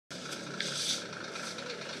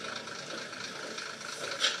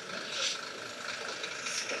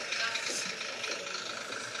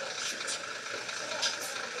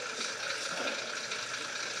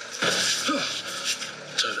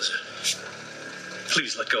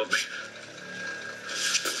Please let go of me.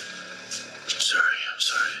 I'm sorry. I'm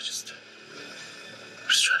just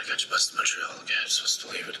trying to catch a bus to Montreal. Okay, I'm supposed to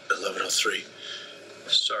leave at 11:03.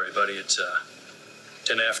 Sorry, buddy. It's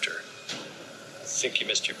 10 after. I think you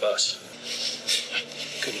missed your bus.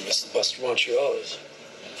 Couldn't have missed the bus to Montreal.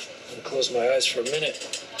 I'm gonna close my eyes for a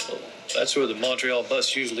minute. Well, that's where the Montreal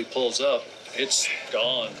bus usually pulls up. It's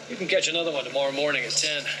gone. You can catch another one tomorrow morning at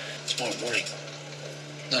 10. Tomorrow morning?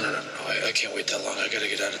 No. I can't wait that long. I gotta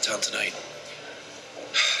get out of town tonight.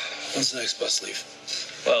 When's the next bus leave?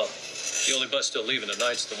 Well, the only bus still leaving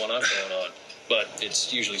tonight's the one I'm going on. But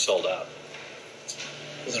it's usually sold out.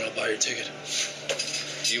 Well, then I'll buy your ticket.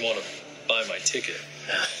 You want to buy my ticket?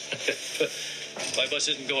 My bus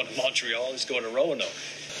isn't going to Montreal. It's going to Roanoke.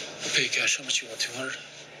 I'll pay you cash. How much you want? 200?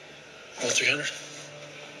 You want 300?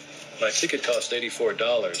 My ticket cost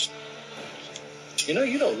 $84. You know,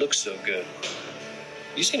 you don't look so good.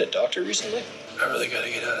 You seen a doctor recently? I really gotta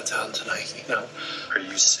get out of town tonight, you know. Are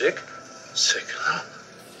you sick? Sick? No.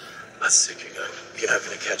 Not sick. You're not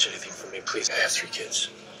gonna catch anything from me, please. I have 3 kids.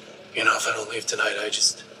 You know, if I don't leave tonight, I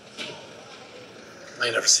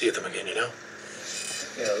may never see them again, you know?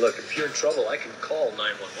 Yeah, look, if you're in trouble, I can call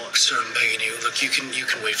 911. Sir, I'm begging you. Look, you can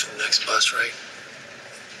wait for the next bus, right?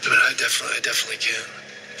 I mean, I definitely can.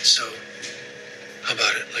 So, how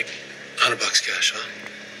about it? Like, $100 cash, huh?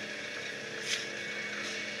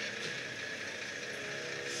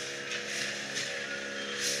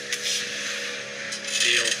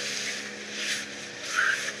 Deal.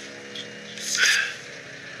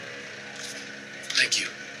 Thank you.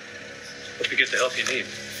 Hope you get the help you need.